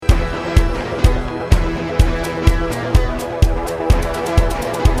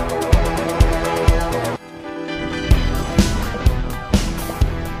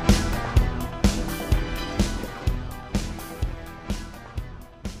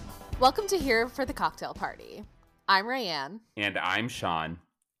Welcome to Here for the Cocktail Party. I'm Rayanne. And I'm Sean.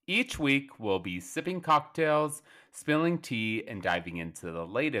 Each week, we'll be sipping cocktails, spilling tea, and diving into the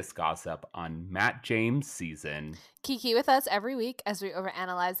latest gossip on Matt James' season. Kiki with us every week as we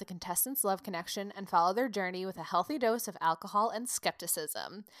overanalyze the contestants' love connection and follow their journey with a healthy dose of alcohol and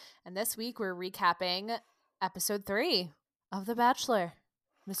skepticism. And this week, we're recapping episode 3 of The Bachelor,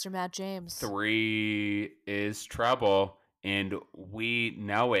 Mr. Matt James. 3 is trouble, and we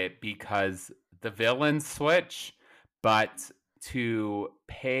know it because the villains switch. But to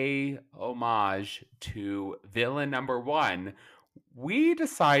pay homage to villain number 1, we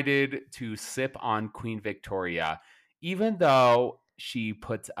decided to sip on Queen Victoria. Even though she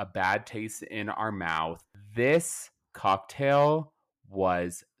puts a bad taste in our mouth, this cocktail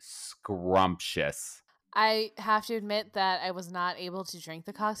was scrumptious. I have to admit that I was not able to drink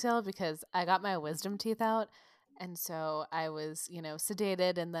the cocktail because I got my wisdom teeth out. And so I was,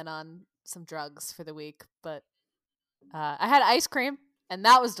 sedated and then on some drugs for the week. But I had ice cream, and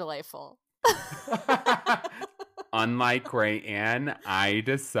that was delightful. Unlike Rayanne, I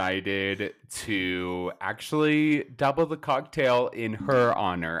decided to actually double the cocktail in her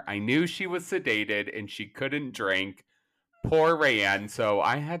honor. I knew she was sedated and she couldn't drink. Poor Rayanne, so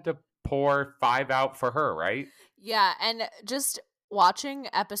I had to pour 5 out for her, right? Yeah, and just watching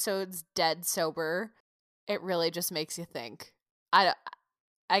episodes dead sober, it really just makes you think. I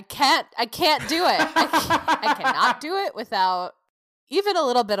can't do it. I cannot do it without even a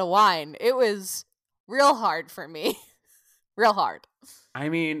little bit of wine. It was real hard for me. Real hard. I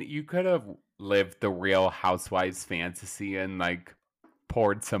mean, you could have lived the Real Housewives fantasy and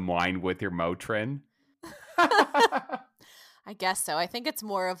poured some wine with your Motrin. I guess so. I think it's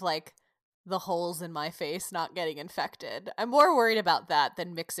more of the holes in my face not getting infected. I'm more worried about that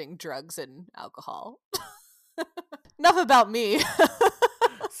than mixing drugs and alcohol. Enough about me.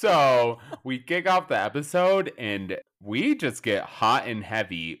 So we kick off the episode and we just get hot and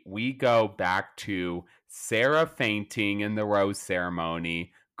heavy. We go back to Sarah fainting in the rose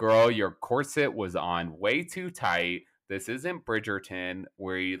ceremony. Girl, your corset was on way too tight. This isn't Bridgerton,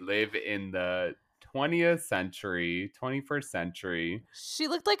 where you live in the 20th century, 21st century. She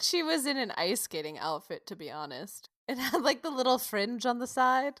looked like she was in an ice skating outfit, to be honest. It had the little fringe on the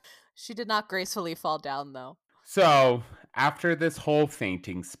side. She did not gracefully fall down, though. So after this whole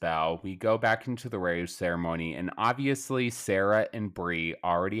fainting spell, we go back into the rose ceremony, and obviously Sarah and Bree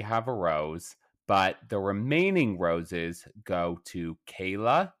already have a rose, but the remaining roses go to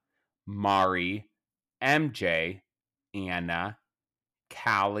Kayla, Mari, MJ, Anna,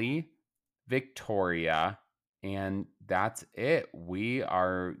 Callie, Victoria, and that's it. We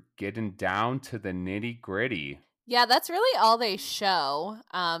are getting down to the nitty gritty. Yeah, that's really all they show,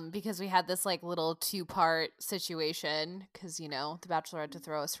 because we had this little 2-part situation because, The Bachelor had to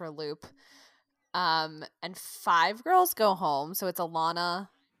throw us for a loop. And 5 girls go home. So it's Alana,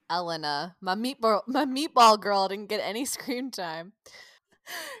 Elena, my meatball girl didn't get any screen time,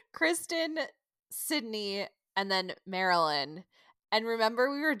 Kristen, Sydney, and then Marilyn. And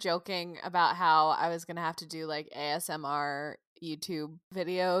remember, we were joking about how I was going to have to do ASMR YouTube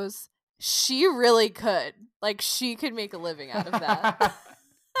videos. She really could. She could make a living out of that.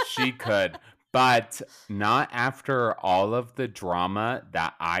 She could, but not after all of the drama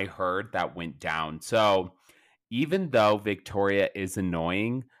that I heard that went down. So even though Victoria is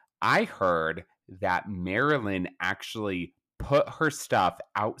annoying, I heard that Marilyn actually put her stuff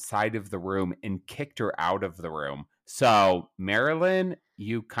outside of the room and kicked her out of the room. So, Marilyn,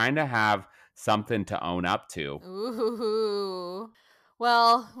 you kind of have something to own up to. Ooh.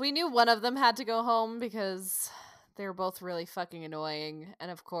 Well, we knew one of them had to go home because they were both really fucking annoying. And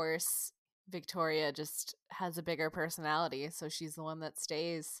of course, Victoria just has a bigger personality, so she's the one that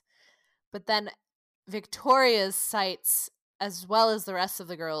stays. But then Victoria's sights, as well as the rest of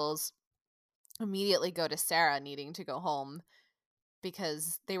the girls, immediately go to Sarah needing to go home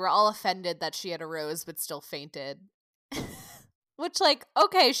because they were all offended that she had a rose but still fainted. Which,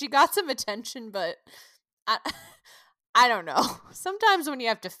 okay, she got some attention, but I don't know. Sometimes when you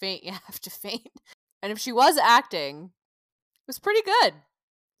have to faint, you have to faint. And if she was acting, it was pretty good.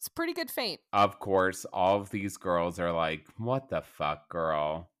 It's a pretty good faint. Of course, all of these girls are like, what the fuck,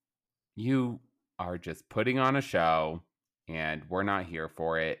 girl? You are just putting on a show, and we're not here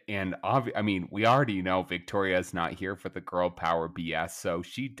for it. And we already know Victoria's not here for the girl power BS, so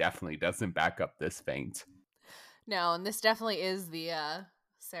she definitely doesn't back up this faint. No, and this definitely is the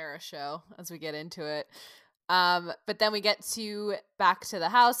Sarah show as we get into it. But then we get back to the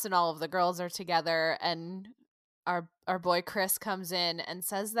house and all of the girls are together, and our boy Chris comes in and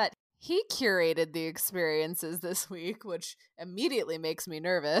says that He curated the experiences this week, which immediately makes me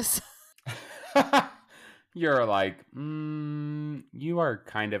nervous. You're like, you are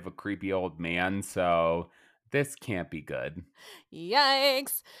kind of a creepy old man, so this can't be good.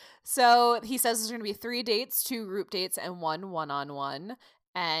 Yikes. So he says there's going to be 3 dates, 2 group dates, and 1 one-on-one.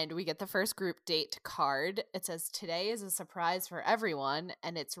 And we get the first group date card. It says, today is a surprise for everyone.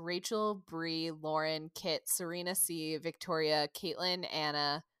 And it's Rachel, Bree, Lauren, Kit, Serena C, Victoria, Caitlin,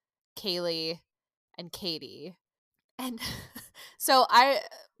 Anna, Kaylee, and Katie. And so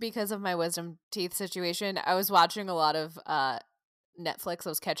because of my wisdom teeth situation, I was watching a lot of Netflix. I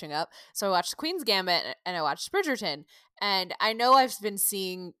was catching up. So I watched Queen's Gambit and I watched Bridgerton. And I know I've been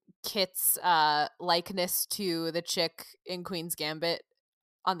seeing Kit's likeness to the chick in Queen's Gambit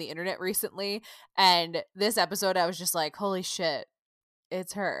on the internet recently. And this episode, I was just like, holy shit,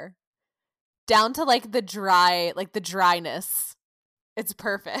 it's her. Down to like the dryness. It's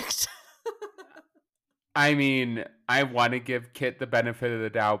perfect. I mean, I want to give Kit the benefit of the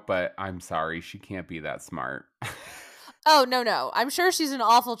doubt, but I'm sorry, she can't be that smart. Oh, no. I'm sure she's an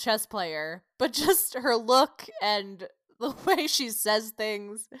awful chess player, but just her look and the way she says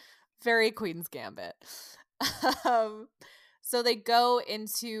things, very Queen's Gambit. So they go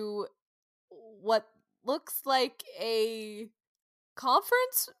into what looks like a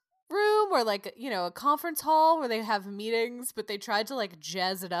conference room or like, a conference hall where they have meetings, but they tried to like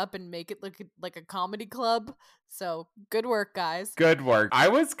jazz it up and make it look like a comedy club. So good work, guys. Good work. I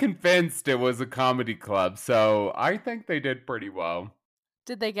was convinced it was a comedy club, so I think they did pretty well.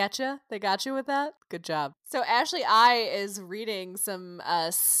 Did they get you? They got you with that? Good job. So Ashley I is reading some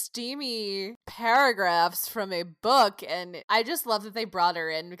steamy paragraphs from a book, and I just love that they brought her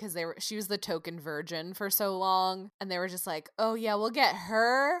in because she was the token virgin for so long, and they were just like, oh yeah, we'll get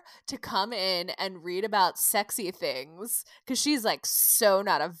her to come in and read about sexy things because she's like so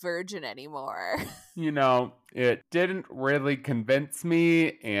not a virgin anymore. It didn't really convince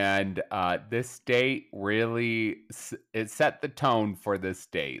me, and this date really it set the tone for this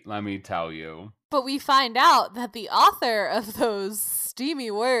date, let me tell you. But we find out that the author of those steamy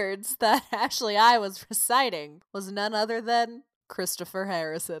words that Ashley I was reciting was none other than Christopher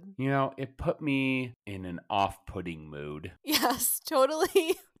Harrison. It put me in an off-putting mood. Yes,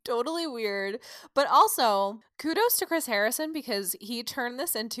 totally weird. But also, kudos to Chris Harrison because he turned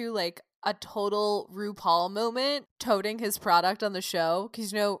this into like a total RuPaul moment, toting his product on the show.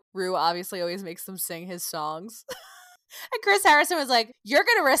 Because Ru obviously always makes them sing his songs. And Chris Harrison was like, you're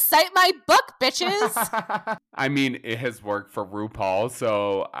going to recite my book, bitches. I mean, it has worked for RuPaul,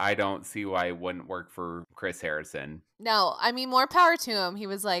 so I don't see why it wouldn't work for Chris Harrison. No, I mean, more power to him. He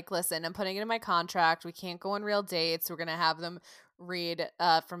was like, listen, I'm putting it in my contract. We can't go on real dates. We're going to have them read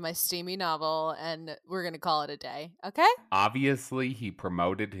from my steamy novel, and we're going to call it a day. Okay? Obviously, he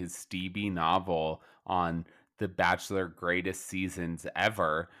promoted his steamy novel on The Bachelor Greatest Seasons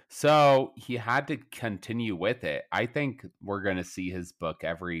Ever, so he had to continue with it. I think we're going to see his book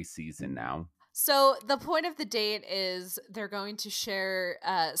every season now. So the point of the date is they're going to share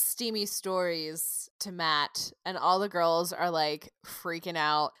steamy stories to Matt, and all the girls are like freaking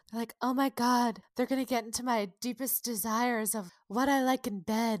out. They're like, oh my God, they're going to get into my deepest desires of what I like in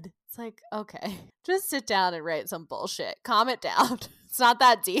bed. It's like, okay, just sit down and write some bullshit. Calm it down. It's not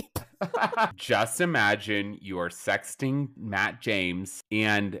that deep. Just imagine you are sexting Matt James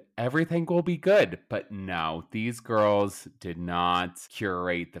and everything will be good. But no, these girls did not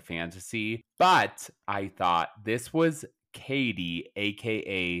curate the fantasy. But I thought this was Katie,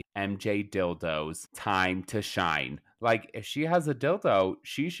 aka MJ Dildo's time to shine. Like, if she has a dildo,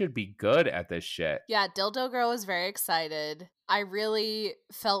 she should be good at this shit. Yeah, Dildo Girl was very excited. I really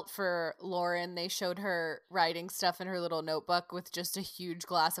felt for Lauren. They showed her writing stuff in her little notebook with just a huge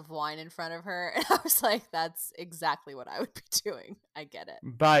glass of wine in front of her. And I was like, that's exactly what I would be doing. I get it.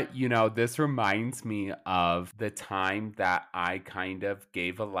 But, this reminds me of the time that I kind of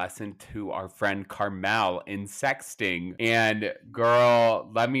gave a lesson to our friend Carmel in sexting. And girl,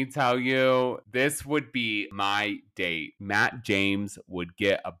 let me tell you, this would be my date. Matt James would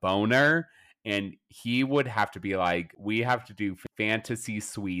get a boner. And he would have to be like, we have to do fantasy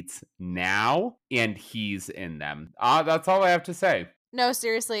suites now, and he's in them. That's all I have to say. No,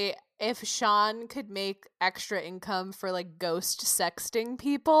 seriously, if Sean could make extra income for like ghost sexting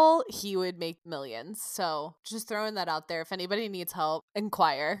people, he would make millions. So just throwing that out there. If anybody needs help,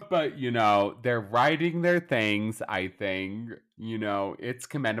 inquire. But, they're writing their things, I think. It's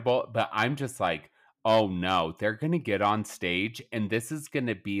commendable. But I'm just like, oh no, they're going to get on stage and this is going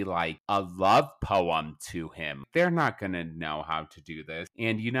to be like a love poem to him. They're not going to know how to do this.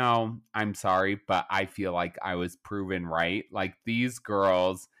 And I'm sorry, but I feel like I was proven right. Like, these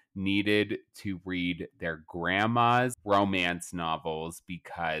girls needed to read their grandma's romance novels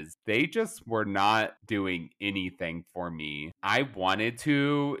because they just were not doing anything for me. I wanted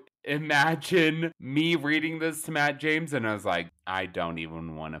to imagine me reading this to Matt James, and I was like, I don't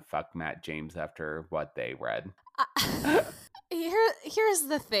even want to fuck Matt James after what they read. Here's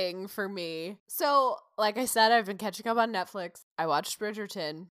the thing for me. So, like I said, I've been catching up on Netflix. I watched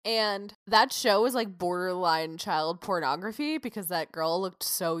Bridgerton, and that show was like borderline child pornography because that girl looked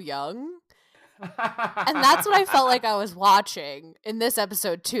so young. And that's what I felt like I was watching in this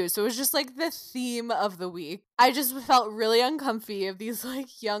episode too. So it was just like the theme of the week. I just felt really uncomfy of these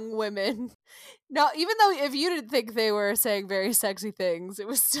like young women. No, even though if you didn't think they were saying very sexy things, it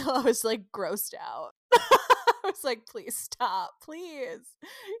was still, I was like grossed out. I was like, please stop, please.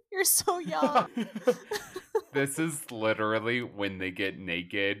 You're so young. This is literally when they get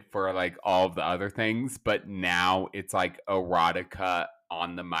naked for like all of the other things, but now it's like erotica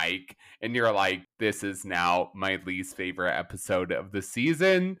on the mic, and you're like, this is now my least favorite episode of the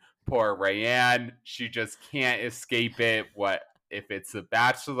season. Poor Rayanne, she just can't escape it. What if it's The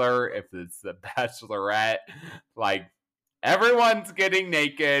Bachelor, if it's The Bachelorette, like everyone's getting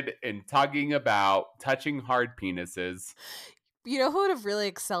naked and talking about touching hard penises. You know who would have really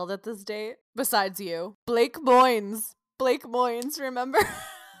excelled at this date besides you? Blake Moynes. Blake Moynes, remember?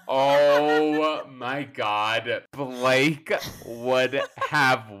 Oh my God. Blake would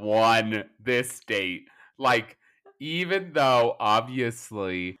have won this date. Like, even though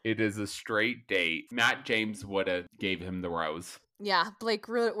obviously it is a straight date, Matt James would have gave him the rose. Yeah, Blake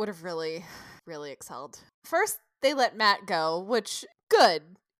would have really excelled. First, they let Matt go, which good.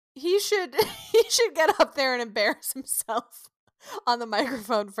 He should get up there and embarrass himself on the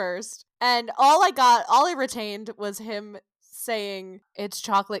microphone first. And all I retained was him saying it's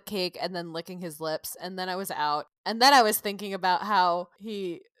chocolate cake and then licking his lips, and then I was out. And then I was thinking about how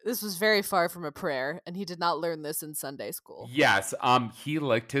this was very far from a prayer, and he did not learn this in Sunday school. Yes, he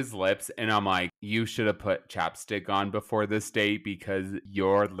licked his lips, and I'm like, you should have put chapstick on before this date because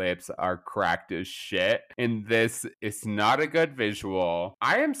your lips are cracked as shit. And this is not a good visual.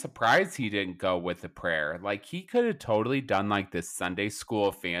 I am surprised he didn't go with the prayer. Like, he could have totally done like this Sunday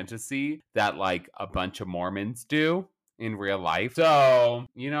school fantasy that like a bunch of Mormons do in real life. So,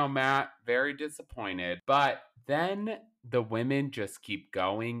 Matt, very disappointed. But then the women just keep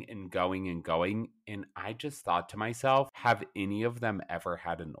going and going and going. And I just thought to myself, have any of them ever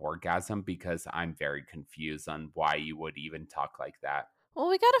had an orgasm? Because I'm very confused on why you would even talk like that. Well,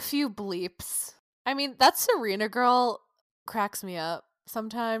 we got a few bleeps. I mean, that Serena girl cracks me up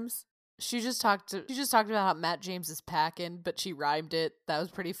sometimes. She just talked about how Matt James is packing, but she rhymed it. That was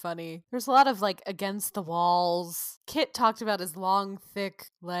pretty funny. There's a lot of like against the walls. Kit talked about his long, thick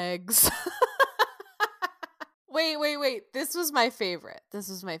legs. Wait. This was my favorite.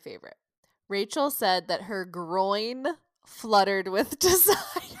 Rachel said that her groin fluttered with desire.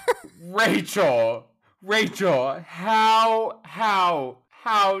 Rachel,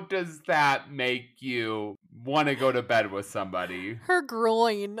 how does that make you want to go to bed with somebody? Her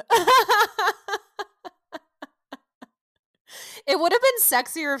groin. It would have been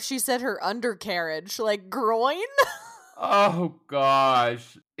sexier if she said her undercarriage, like groin. Oh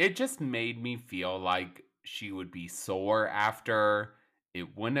gosh. It just made me feel like she would be sore after.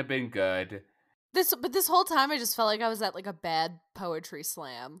 It wouldn't have been good. This whole time I just felt like I was at like a bad poetry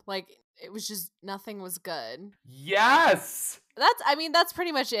slam. Like it was just nothing was good. Yes. That's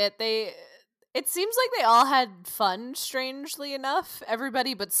pretty much it. It seems like they all had fun, strangely enough.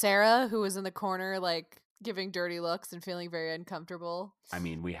 Everybody but Sarah, who was in the corner like giving dirty looks and feeling very uncomfortable. I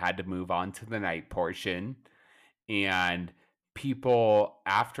mean, we had to move on to the night portion, and people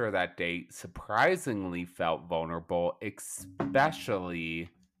after that date surprisingly felt vulnerable, especially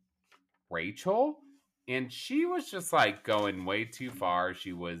Rachel. And she was just like going way too far.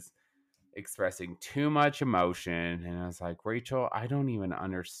 She was expressing too much emotion. And I was like, Rachel, I don't even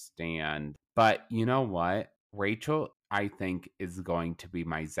understand. But you know what? Rachel, I think, is going to be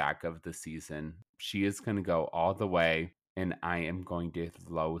my Zach of the season. She is going to go all the way, and I am going to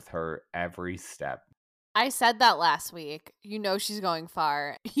loathe her every step. I said that last week. You know she's going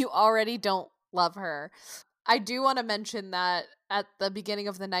far. You already don't love her. I do want to mention that at the beginning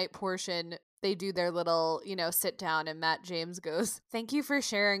of the night portion, they do their little, sit down, and Matt James goes, "Thank you for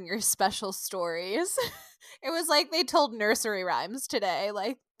sharing your special stories." It was like they told nursery rhymes today.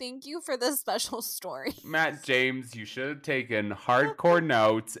 Like, thank you for this special story. Matt James, you should have taken hardcore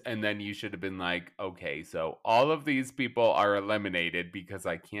notes, and then you should have been like, okay, so all of these people are eliminated because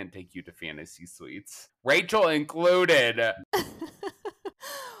I can't take you to fantasy suites. Rachel included.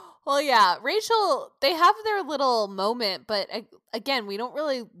 Well, yeah, Rachel, they have their little moment, but again, we don't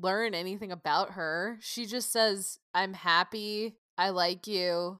really learn anything about her. She just says, I'm happy. I like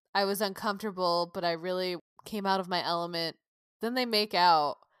you. I was uncomfortable, but I really came out of my element. Then they make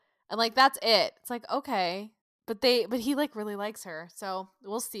out. And like that's it. It's like, okay. But he like really likes her. So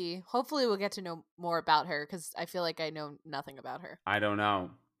we'll see. Hopefully we'll get to know more about her because I feel like I know nothing about her. I don't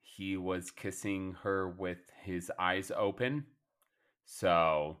know. He was kissing her with his eyes open.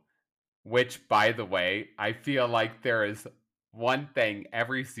 So, which, by the way, I feel like there is one thing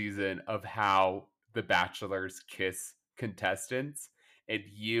every season of how the Bachelors kiss contestants, and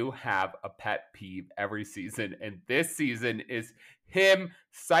you have a pet peeve every season. And this season is him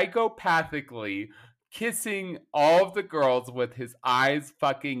psychopathically kissing all of the girls with his eyes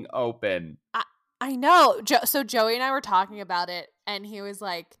fucking open. I know. So Joey and I were talking about it, and he was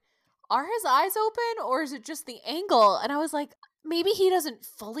like, are his eyes open or is it just the angle? And I was like, maybe he doesn't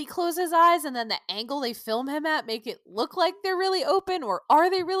fully close his eyes, and then the angle they film him at make it look like they're really open, or are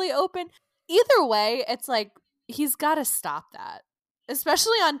they really open? Either way, it's like, he's got to stop that,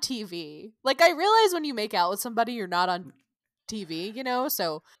 especially on TV. Like, I realize when you make out with somebody, you're not on TV, you know?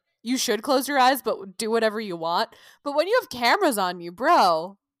 So you should close your eyes, but do whatever you want. But when you have cameras on you,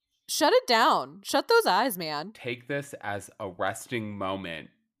 bro, shut it down. Shut those eyes, man. Take this as a resting moment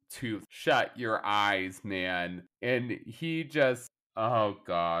to shut your eyes, man. And he just, oh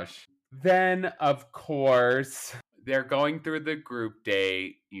gosh. Then, of course, they're going through the group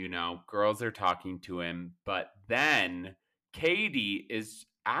date. You know, girls are talking to him. But then Katie is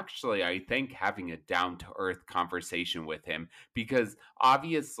actually, I think, having a down to earth conversation with him because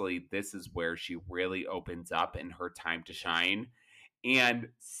obviously this is where she really opens up in her time to shine. And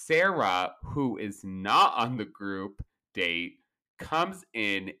Sarah, who is not on the group date, comes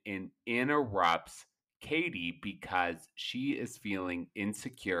in and interrupts Katie because she is feeling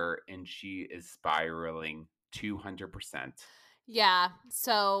insecure and she is spiraling 200%. Yeah,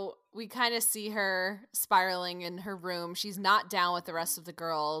 so we kind of see her spiraling in her room. She's not down with the rest of the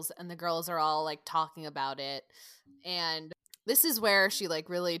girls, and the girls are all like talking about it. And this is where she like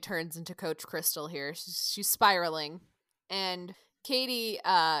really turns into Coach Crystal here. She's spiraling. And Katie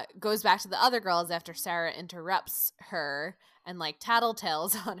goes back to the other girls after Sarah interrupts her and like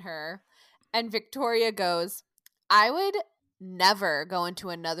tattletales on her. And Victoria goes, I would never go into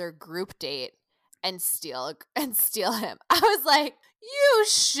another group date and steal him. I was like, you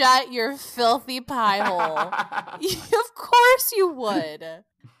shut your filthy pie hole. Of course you would.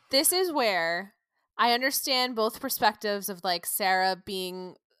 This is where I understand both perspectives of like Sarah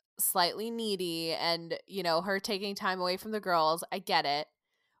being slightly needy and, you know, her taking time away from the girls. I get it.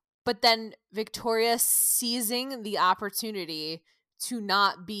 But then Victoria seizing the opportunity to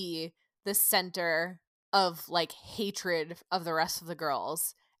not be the center of like hatred of the rest of the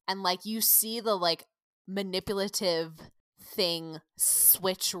girls. And like you see the like manipulative thing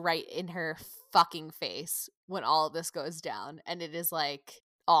switch right in her fucking face when all of this goes down. And it is like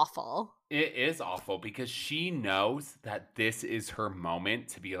awful. It is awful because she knows that this is her moment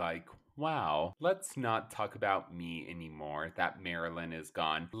to be like, wow, let's not talk about me anymore, that Marilyn is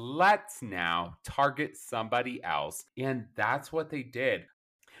gone. Let's now target somebody else. And that's what they did.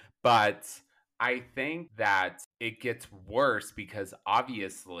 But I think that it gets worse because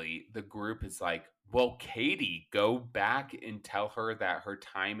obviously the group is like, well, Katie, go back and tell her that her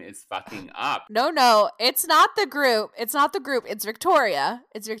time is fucking up. No, it's not the group. It's not the group. It's Victoria.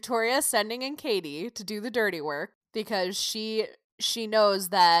 It's Victoria sending in Katie to do the dirty work because she knows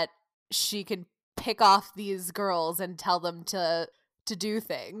that she can pick off these girls and tell them to do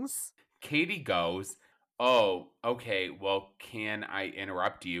things. Katie goes, oh, okay, well, can I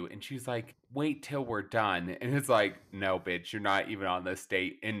interrupt you? And she's like, wait till we're done. And it's like, no, bitch, you're not even on this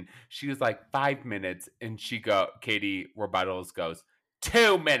date. And she was like, 5 minutes. And Katie rebuttals goes,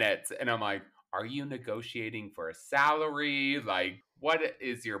 2 minutes. And I'm like, are you negotiating for a salary? Like, what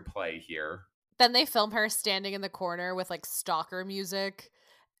is your play here? Then they film her standing in the corner with like stalker music.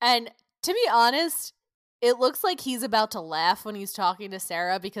 And to be honest, it looks like he's about to laugh when he's talking to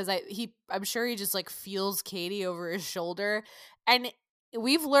Sarah because I'm sure he just like feels Katie over his shoulder. And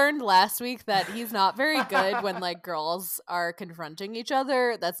we've learned last week that he's not very good when like girls are confronting each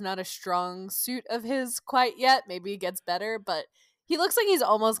other. That's not a strong suit of his quite yet. Maybe he gets better, but he looks like he's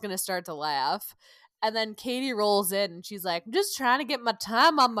almost going to start to laugh. And then Katie rolls in and she's like, I'm just trying to get my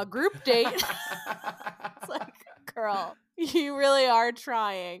time on my group date. It's like, girl, you really are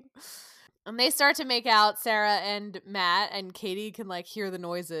trying. And they start to make out, Sarah and Matt, and Katie can like hear the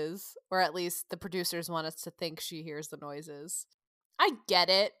noises, or at least the producers want us to think she hears the noises. I get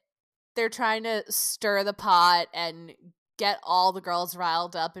it. They're trying to stir the pot and get all the girls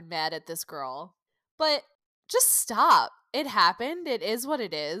riled up and mad at this girl. But just stop. it happened. It is what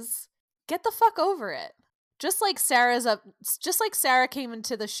it is. Get the fuck over it. Just like Sarah came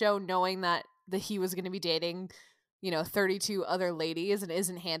into the show knowing that he was going to be dating, 32 other ladies and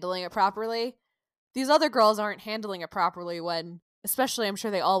isn't handling it properly. These other girls aren't handling it properly when, especially I'm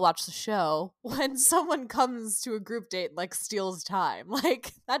sure they all watch the show, when someone comes to a group date and like steals time.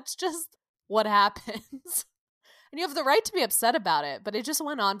 Like, that's just what happens. And you have the right to be upset about it, but it just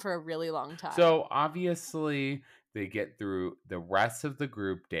went on for a really long time. So obviously they get through the rest of the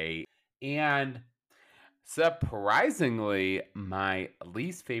group date, and surprisingly, my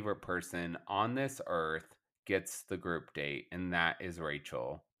least favorite person on this earth gets the group date, and that is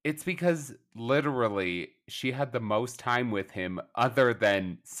Rachel. It's because literally she had the most time with him other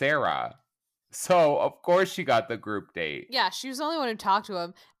than Sarah. So of course she got the group date. Yeah, she was the only one who talked to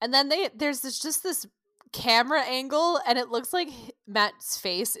him. And then there's this camera angle, and it looks like Matt's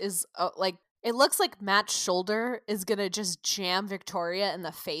face is it looks like Matt's shoulder is gonna just jam Victoria in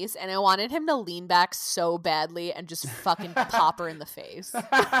the face, and I wanted him to lean back so badly and just fucking pop her in the face.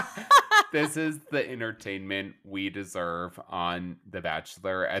 This is the entertainment we deserve on The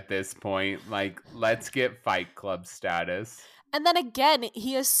Bachelor at this point. Like, let's get Fight Club status. And then again,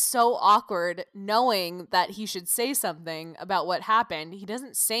 he is so awkward knowing that he should say something about what happened. He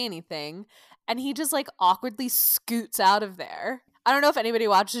doesn't say anything, and he just like awkwardly scoots out of there. I don't know if anybody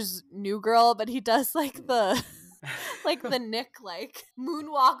watches New Girl, but he does like the Nick like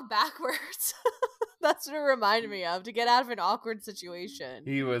moonwalk backwards. That's what it reminded me of, to get out of an awkward situation.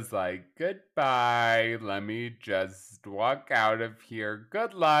 He was like, goodbye, let me just walk out of here.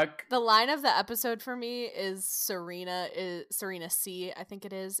 Good luck. The line of the episode for me is Serena C, I think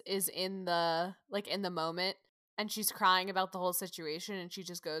it is in the moment, and she's crying about the whole situation, and she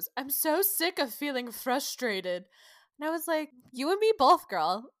just goes, I'm so sick of feeling frustrated. And I was like, you and me both,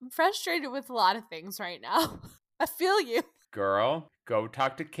 girl. I'm frustrated with a lot of things right now. I feel you. Girl, go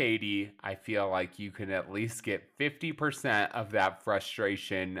talk to Katie. I feel like you can at least get 50% of that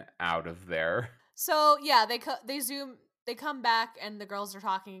frustration out of there. So, yeah, they come back, and the girls are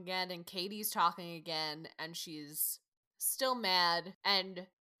talking again, and Katie's talking again, and she's still mad, and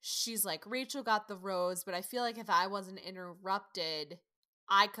she's like, Rachel got the rose, but I feel like if I wasn't interrupted,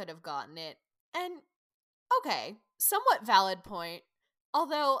 I could have gotten it. And, okay, somewhat valid point.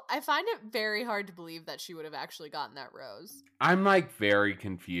 Although, I find it very hard to believe that she would have actually gotten that rose. I'm like very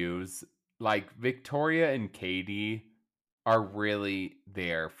confused. Like, Victoria and Katie are really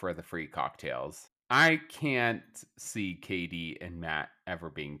there for the free cocktails. I can't see Katie and Matt ever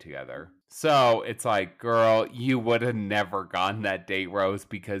being together. So it's like, girl, you would have never gotten that date rose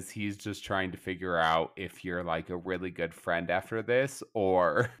because he's just trying to figure out if you're like a really good friend after this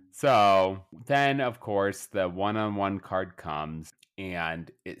or. So then, of course, the one-on-one card comes and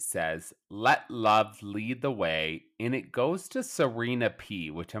it says, let love lead the way. And it goes to Serena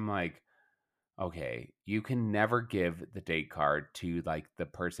P, which I'm like, okay, you can never give the date card to like the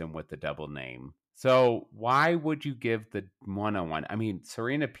person with the double name. So why would you give the one-on-one? I mean,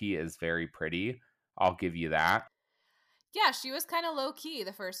 Serena P is very pretty. I'll give you that. Yeah, she was kind of low key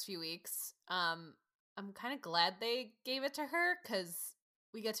the first few weeks. I'm kind of glad they gave it to her because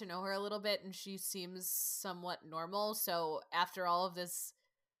we get to know her a little bit and she seems somewhat normal. So after all of this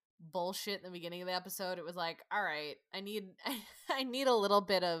bullshit in the beginning of the episode, it was like, all right, I need a little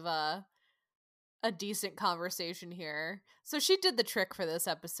bit of a decent conversation here. So she did the trick for this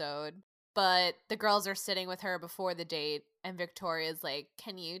episode. But the girls are sitting with her before the date, and Victoria's like,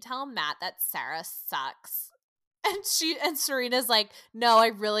 can you tell Matt that Sarah sucks? And Serena's like, no, I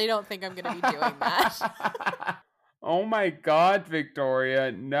really don't think I'm going to be doing that. Oh my God,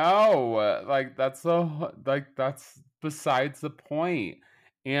 Victoria. No. That's besides the point.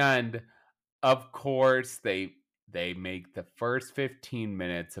 And of course, they make the first 15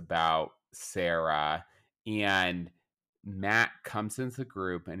 minutes about Sarah, and Matt comes into the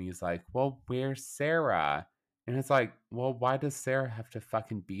group and he's like, well, where's Sarah? And it's like, well, why does Sarah have to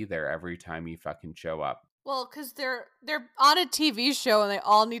fucking be there every time you fucking show up? Well, because they're on a TV show and they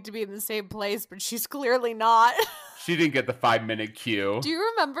all need to be in the same place, but she's clearly not. She didn't get the 5-minute cue. Do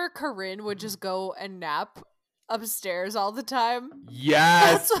you remember Corinne would just go and nap upstairs all the time?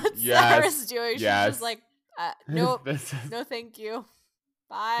 Yes. That's what Sarah's doing. She's just like, nope, no thank you.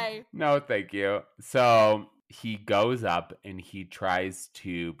 Bye. No, thank you. So he goes up and he tries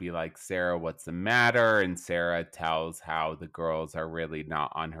to be like, Sarah, what's the matter? And Sarah tells how the girls are really not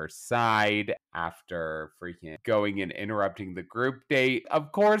on her side after freaking going and interrupting the group date.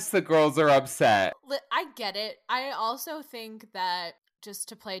 Of course the girls are upset. I get it. I also think that, just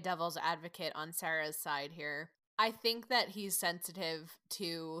to play devil's advocate on Sarah's side here, I think that he's sensitive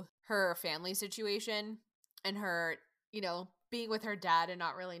to her family situation and her being with her dad and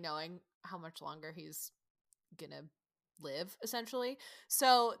not really knowing how much longer he's gonna live, essentially.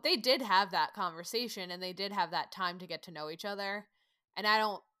 So they did have that conversation and they did have that time to get to know each other. And I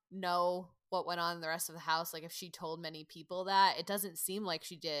don't know what went on in the rest of the house. Like, if she told many people that, it doesn't seem like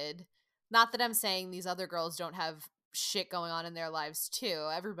she did. Not that I'm saying these other girls don't have shit going on in their lives too.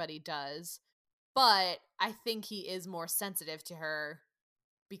 Everybody does. But I think he is more sensitive to her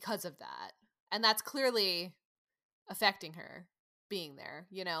because of that. And that's clearly affecting her being there,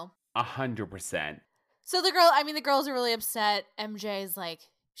 100%. So the girls are really upset. MJ is like,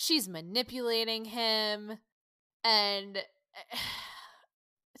 she's manipulating him. And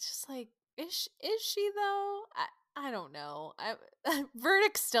it's just like, is she though? I don't know.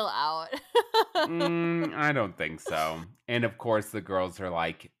 Verdict's still out. I don't think so. And of course, the girls are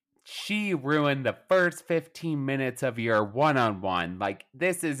like, she ruined the first 15 minutes of your one-on-one. Like,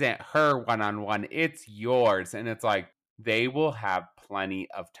 this isn't her one-on-one, it's yours. And it's like, they will have plenty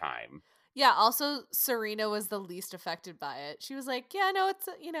of time. Yeah, also, Serena was the least affected by it. She was like, yeah, no, it's,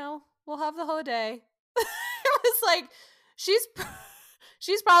 we'll have the whole day. It was like, she's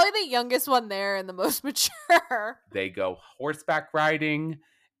probably the youngest one there and the most mature. They go horseback riding,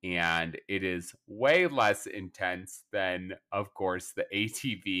 and it is way less intense than, of course, the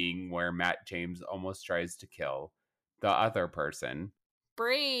ATVing where Matt James almost tries to kill the other person.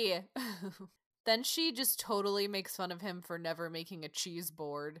 Brie. Then she just totally makes fun of him for never making a cheese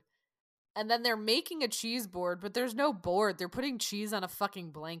board. And then they're making a cheese board, but there's no board. They're putting cheese on a fucking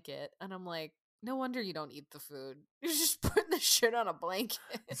blanket. And I'm like, no wonder you don't eat the food. You're just putting the shit on a blanket.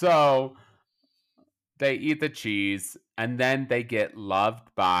 So they eat the cheese, and then they get loved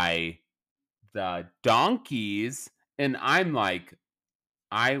by the donkeys. And I'm like,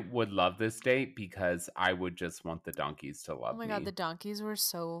 I would love this date because I would just want the donkeys to love me. Oh my God, the donkeys were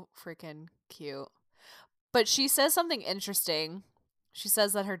so freaking cute. But she says something interesting. She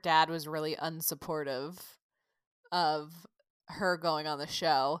says that her dad was really unsupportive of her going on the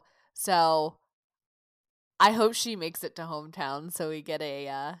show. So I hope she makes it to hometown so we get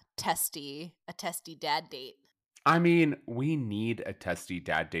a testy dad date. I mean, we need a testy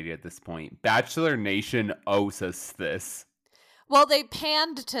dad date at this point. Bachelor Nation owes us this. Well, they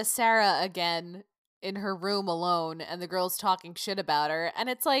panned to Sarah again in her room alone, and the girls talking shit about her, and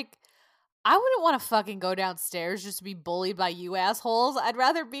it's like, I wouldn't want to fucking go downstairs just to be bullied by you assholes. I'd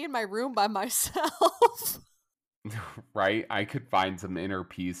rather be in my room by myself. Right? I could find some inner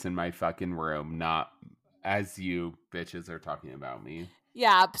peace in my fucking room, not as you bitches are talking about me.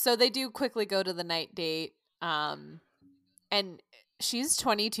 Yeah, so they do quickly go to the night date. And she's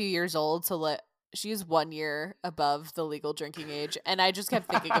 22 years old, so she's 1 year above the legal drinking age. And I just kept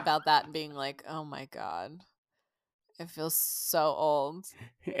thinking about that and being like, oh my God, it feels so old.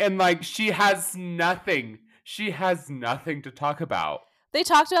 And like, she has nothing to talk about. They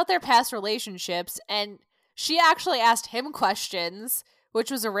talked about their past relationships, and she actually asked him questions, which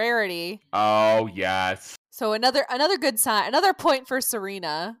was a rarity. Oh, yes. So another good sign, another point for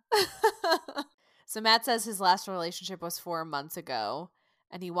Serena. So Matt says his last relationship was 4 months ago,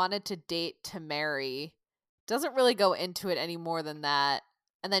 and he wanted to date to marry. Doesn't really go into it any more than that.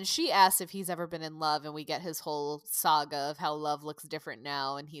 And then she asks if he's ever been in love, and we get his whole saga of how love looks different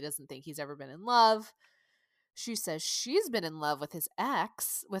now, and he doesn't think he's ever been in love. She says she's been in love with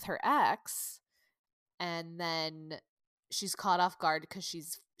her ex, and then she's caught off guard because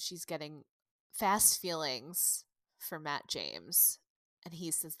she's getting fast feelings for Matt James. And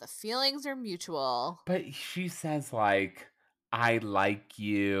he says the feelings are mutual. But she says, like, I like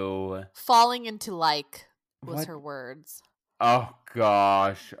you. Falling into like was her words. Oh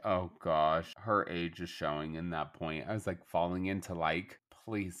gosh. Her age is showing in that point. I was like, falling into like,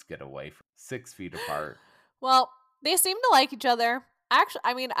 please get away from 6 feet apart. Well, they seem to like each other. Actually,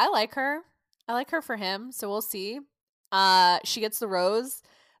 I mean, I like her. I like her for him, so we'll see. She gets the rose.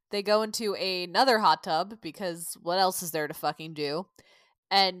 They go into another hot tub because what else is there to fucking do?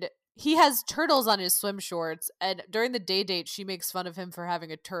 And he has turtles on his swim shorts. And during the day date, she makes fun of him for having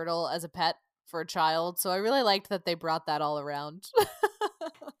a turtle as a pet for a child. So I really liked that they brought that all around.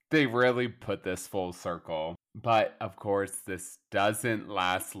 They really put this full circle. But of course, this doesn't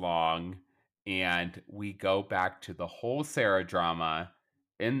last long. And we go back to the whole Sarah drama.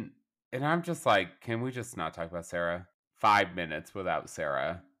 And I'm just like, can we just not talk about Sarah? 5 minutes without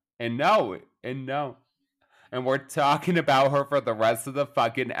Sarah. And no. And we're talking about her for the rest of the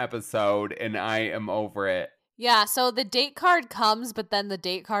fucking episode, and I am over it. Yeah, so the date card comes, but then the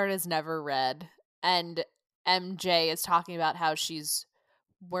date card is never read. And MJ is talking about how she's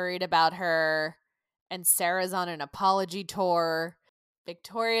worried about her, and Sarah's on an apology tour.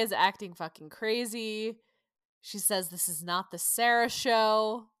 Victoria's acting fucking crazy. She says this is not the Sarah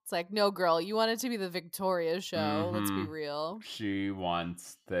show. It's like, no, girl, you want it to be the Victoria show. Let's be real. She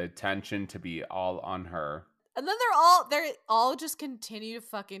wants the attention to be all on her. And then they all just continue to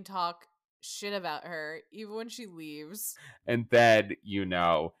fucking talk shit about her, even when she leaves. And then,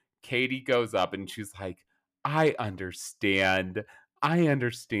 Katie goes up and she's like, I understand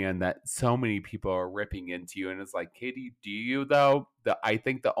that so many people are ripping into you. And it's like, Katie, do you though? I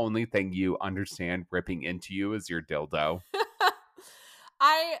think the only thing you understand ripping into you is your dildo.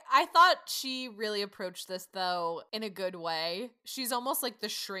 I thought she really approached this though in a good way. She's almost like the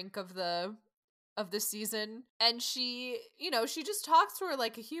Shrink of the season, and she just talks to her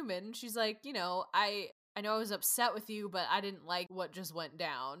like a human. She's like, I know I was upset with you, but I didn't like what just went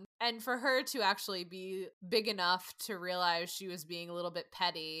down. And for her to actually be big enough to realize she was being a little bit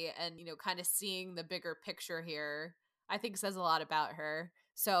petty and, kind of seeing the bigger picture here, I think says a lot about her.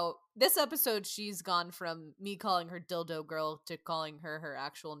 So this episode, she's gone from me calling her Dildo Girl to calling her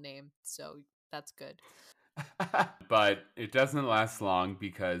actual name. So that's good. But it doesn't last long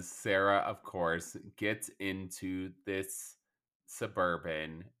because Sarah, of course, gets into this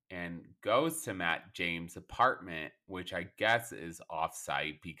Suburban and goes to Matt James' apartment, which I guess is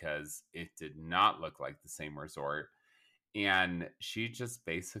offsite because it did not look like the same resort. And she just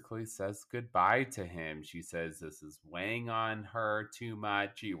basically says goodbye to him. She says this is weighing on her too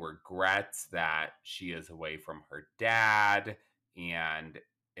much. She regrets that she is away from her dad, and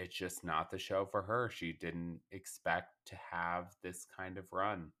it's just not the show for her. She didn't expect to have this kind of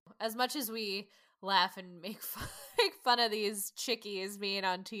run. As much as we laugh and make fun of these chickies being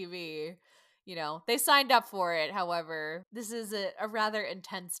on TV, they signed up for it. However, this is a rather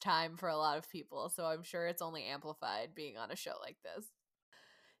intense time for a lot of people, so I'm sure it's only amplified being on a show like this.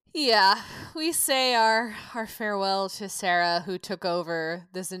 Yeah, we say our farewell to Sarah, who took over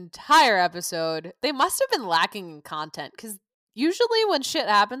this entire episode. They must have been lacking in content, because usually when shit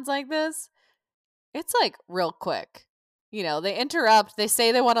happens like this, it's like real quick. They interrupt, they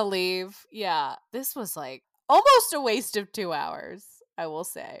say they want to leave. Yeah, this was like almost a waste of 2 hours, I will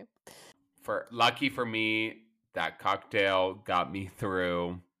say. Lucky for me, that cocktail got me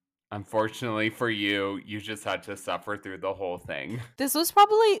through. Unfortunately for you, you just had to suffer through the whole thing. This was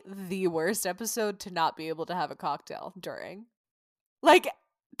probably the worst episode to not be able to have a cocktail during. Like,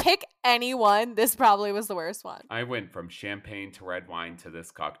 pick anyone, this probably was the worst one. I went from champagne to red wine to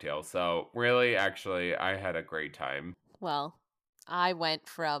this cocktail. So really, actually, I had a great time. Well, I went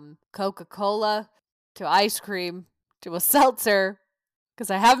from Coca-Cola to ice cream to a seltzer because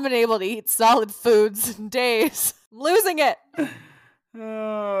I haven't been able to eat solid foods in days. I'm losing it.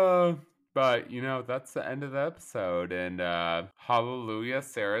 But, that's the end of the episode. And hallelujah,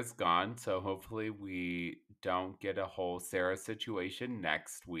 Sarah's gone. So hopefully we don't get a whole Sarah situation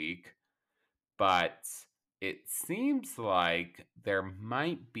next week. But it seems like there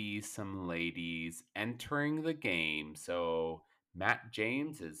might be some ladies entering the game. So Matt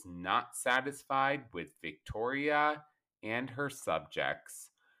James is not satisfied with Victoria and her subjects.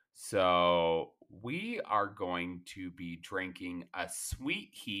 So we are going to be drinking a sweet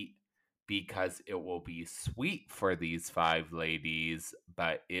heat because it will be sweet for these 5 ladies,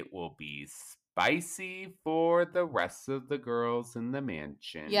 but it will be spicy for the rest of the girls in the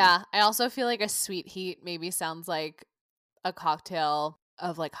mansion. Yeah, I also feel like a sweet heat maybe sounds like a cocktail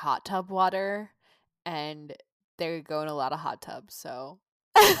of like hot tub water, and they go in a lot of hot tubs, so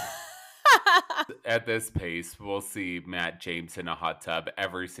at this pace, we'll see Matt James in a hot tub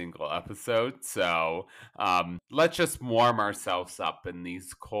every single episode. So let's just warm ourselves up in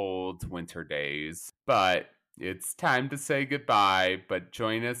these cold winter days. But it's time to say goodbye. But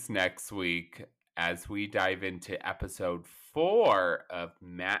join us next week as we dive into episode 4 of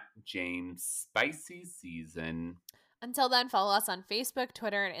Matt James' Spicy Season. Until then, follow us on Facebook,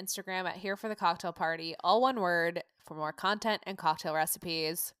 Twitter, and Instagram at Here for the Cocktail Party, all one word, for more content and cocktail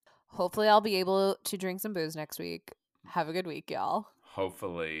recipes. Hopefully I'll be able to drink some booze next week. Have a good week, y'all.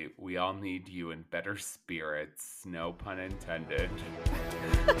 Hopefully. We all need you in better spirits. No pun intended.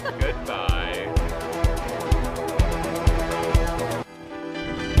 Goodbye.